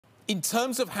In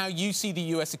terms of how you see the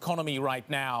U.S. economy right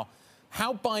now,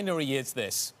 how binary is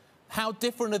this? How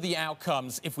different are the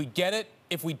outcomes if we get it,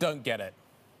 if we don't get it?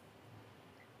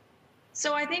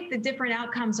 So I think the different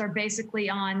outcomes are basically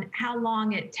on how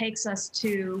long it takes us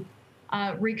to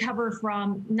recover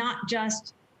from not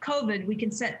just COVID, we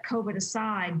can set COVID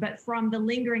aside, but from the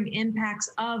lingering impacts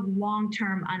of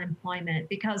long-term unemployment,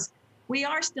 because we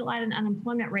are still at an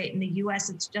unemployment rate in the U.S.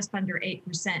 It's just under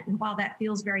 8%. And while that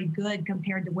feels very good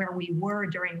compared to where we were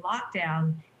during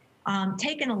lockdown,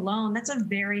 taken alone, that's a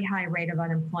very high rate of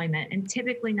unemployment, and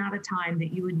typically not a time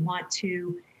that you would want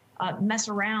to mess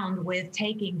around with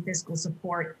taking fiscal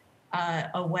support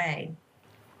away.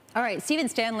 All right, Stephen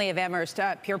Stanley of Amherst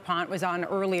Pierpont was on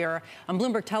earlier on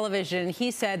Bloomberg Television.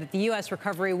 He said that the U.S.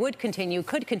 recovery would continue,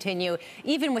 could continue,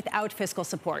 even without fiscal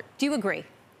support. Do you agree?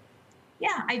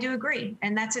 Yeah, I do agree.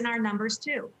 And that's in our numbers,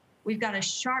 too. We've got a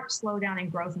sharp slowdown in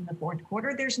growth in the fourth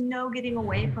quarter. There's no getting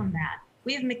away from that.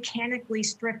 We have mechanically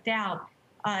stripped out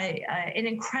an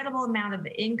incredible amount of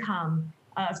income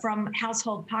from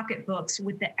household pocketbooks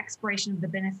with the expiration of the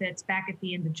benefits back at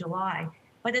the end of July.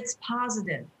 But it's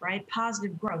positive, right?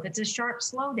 Positive growth. It's a sharp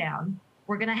slowdown.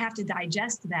 We're going to have to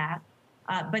digest that,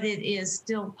 but it is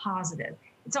still positive.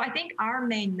 And so I think our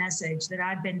main message that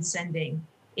I've been sending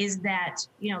is that,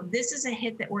 you know, this is a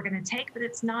hit that we're going to take, but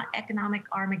it's not economic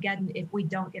Armageddon if we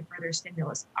don't get further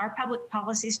stimulus. Our public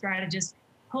policy strategists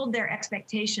pulled their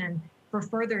expectation for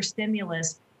further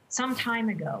stimulus some time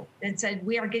ago and said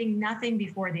we are getting nothing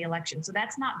before the election. So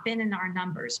that's not been in our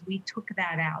numbers. We took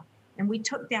that out. And we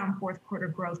took down fourth quarter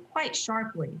growth quite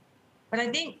sharply. But I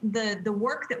think the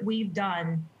work that we've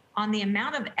done on the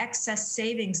amount of excess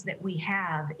savings that we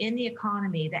have in the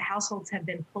economy that households have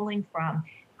been pulling from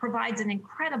provides an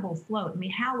incredible float. I mean,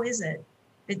 how is it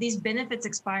that these benefits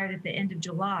expired at the end of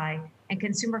July and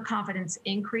consumer confidence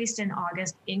increased in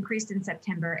August, increased in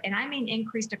September, and I mean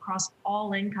increased across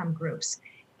all income groups,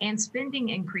 and spending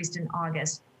increased in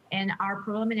August? And our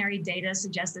preliminary data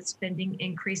suggests that spending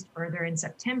increased further in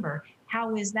September.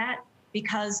 How is that?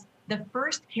 Because the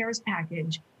first CARES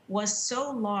package was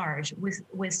so large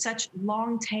with such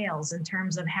long tails in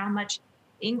terms of how much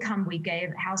income we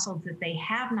gave households that they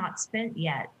have not spent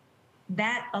yet.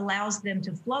 That allows them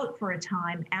to float for a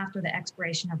time after the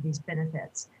expiration of these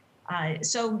benefits.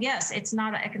 So yes, it's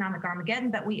not an economic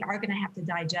Armageddon, but we are going to have to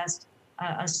digest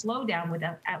a slowdown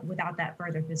without that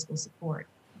further fiscal support.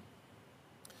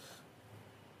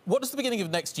 What does the beginning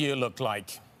of next year look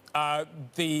like?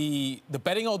 The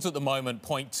betting odds at the moment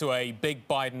point to a big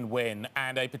Biden win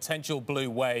and a potential blue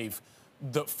wave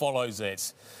that follows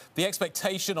it. The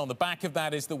expectation on the back of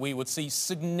that is that we would see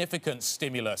significant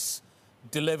stimulus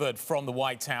delivered from the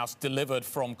White House, delivered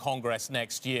from Congress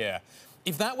next year.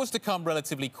 If that was to come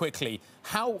relatively quickly,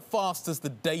 how fast does the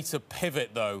data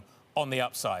pivot, though, on the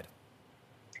upside?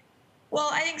 Well,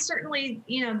 I think certainly,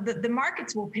 you know, the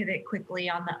markets will pivot quickly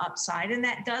on the upside, and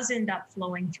that does end up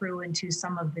flowing through into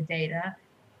some of the data.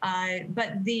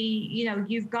 But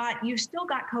you've still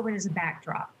got COVID as a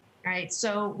backdrop, right?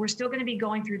 So we're still going to be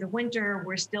going through the winter.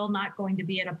 We're still not going to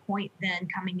be at a point then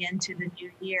coming into the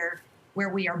new year where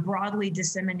we are broadly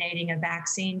disseminating a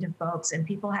vaccine to folks, and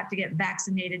people have to get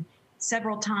vaccinated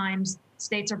several times.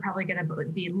 States are probably going to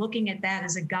be looking at that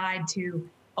as a guide to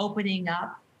opening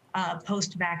up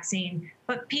post-vaccine,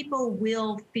 but people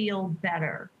will feel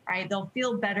better, right? They'll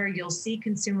feel better. You'll see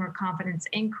consumer confidence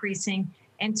increasing.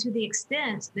 And to the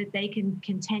extent that they can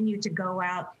continue to go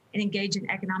out and engage in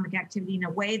economic activity in a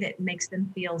way that makes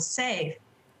them feel safe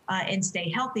and stay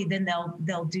healthy, then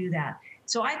they'll do that.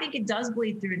 So I think it does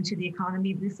bleed through into the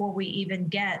economy before we even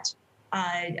get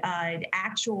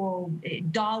actual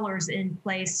dollars in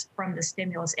place from the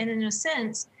stimulus. And in a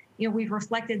sense, you know, we've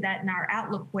reflected that in our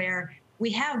outlook where we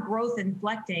have growth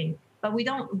inflecting, but we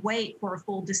don't wait for a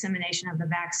full dissemination of the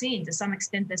vaccine. To some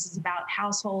extent, this is about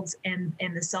households and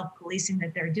the self-policing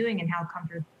that they're doing and how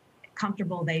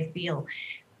comfortable they feel.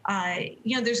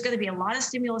 You know, there's going to be a lot of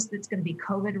stimulus that's going to be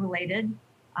COVID related.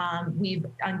 We've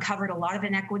uncovered a lot of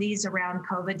inequities around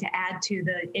COVID to add to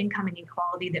the income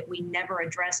inequality that we never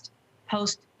addressed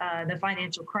post the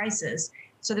financial crisis.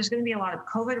 So there's going to be a lot of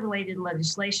COVID related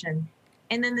legislation.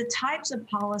 And then the types of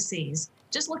policies,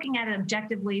 just looking at it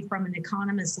objectively from an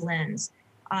economist lens,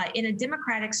 in a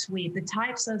Democratic sweep, the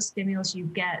types of stimulus you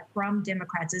get from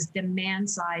Democrats is demand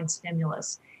side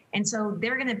stimulus. And so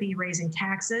they're going to be raising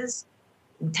taxes.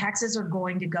 Taxes are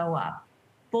going to go up,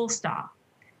 full stop.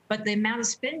 But the amount of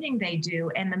spending they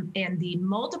do and the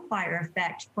multiplier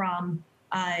effect from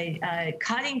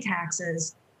cutting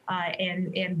taxes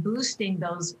and boosting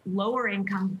those lower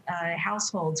income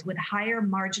households with higher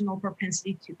marginal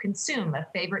propensity to consume, a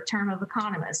favorite term of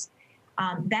economists,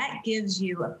 that gives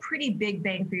you a pretty big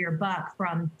bang for your buck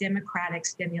from Democratic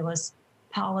stimulus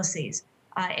policies.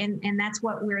 And that's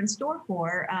what we're in store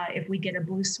for if we get a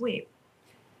blue sweep.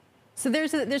 So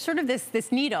there's sort of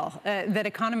this needle that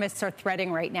economists are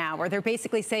threading right now, where they're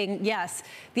basically saying, yes,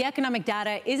 the economic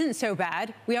data isn't so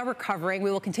bad. We are recovering.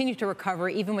 We will continue to recover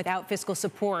even without fiscal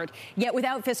support. Yet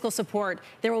without fiscal support,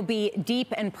 there will be deep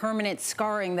and permanent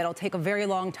scarring that'll take a very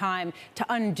long time to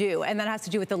undo. And that has to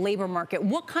do with the labor market.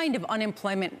 What kind of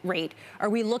unemployment rate are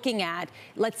we looking at,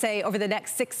 let's say, over the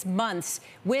next 6 months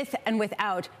with and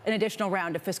without an additional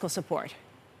round of fiscal support?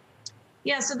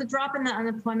 Yeah, so the drop in the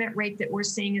unemployment rate that we're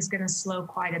seeing is going to slow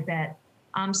quite a bit.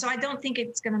 So I don't think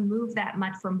it's going to move that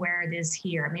much from where it is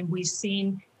here. I mean, we've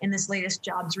seen in this latest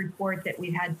jobs report that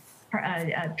we've had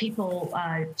people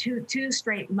two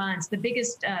straight months, the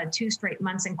biggest 2 straight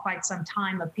months in quite some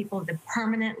time of people that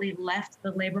permanently left the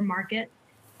labor market.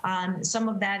 Some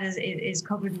of that is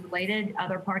COVID related.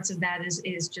 Other parts of that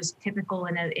is just typical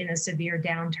in a severe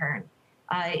downturn.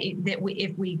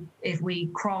 If we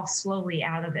crawl slowly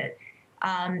out of it.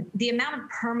 The amount of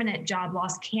permanent job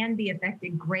loss can be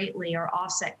affected greatly or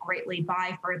offset greatly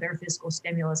by further fiscal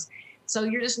stimulus. So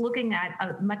you're just looking at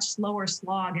a much slower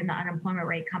slog in the unemployment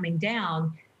rate coming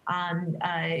down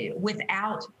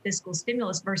without fiscal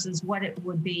stimulus versus what it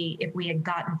would be if we had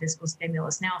gotten fiscal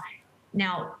stimulus.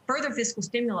 Now, further fiscal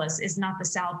stimulus is not the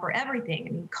salve for everything.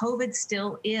 I mean, COVID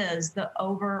still is the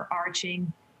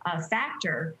overarching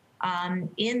factor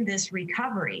in this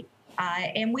recovery.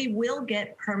 And we will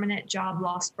get permanent job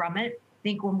loss from it. I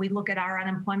think when we look at our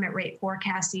unemployment rate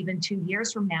forecast, even 2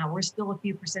 years from now, we're still a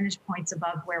few percentage points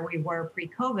above where we were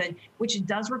pre-COVID, which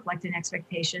does reflect an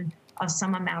expectation of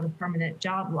some amount of permanent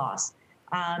job loss.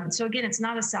 So again, it's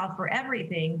not a salve for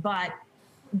everything, but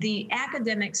the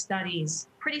academic studies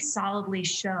pretty solidly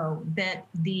show that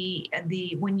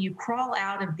when you crawl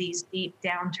out of these deep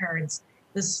downturns,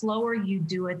 the slower you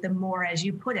do it, the more, as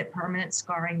you put it, permanent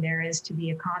scarring there is to the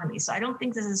economy. So I don't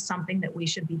think this is something that we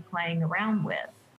should be playing around with.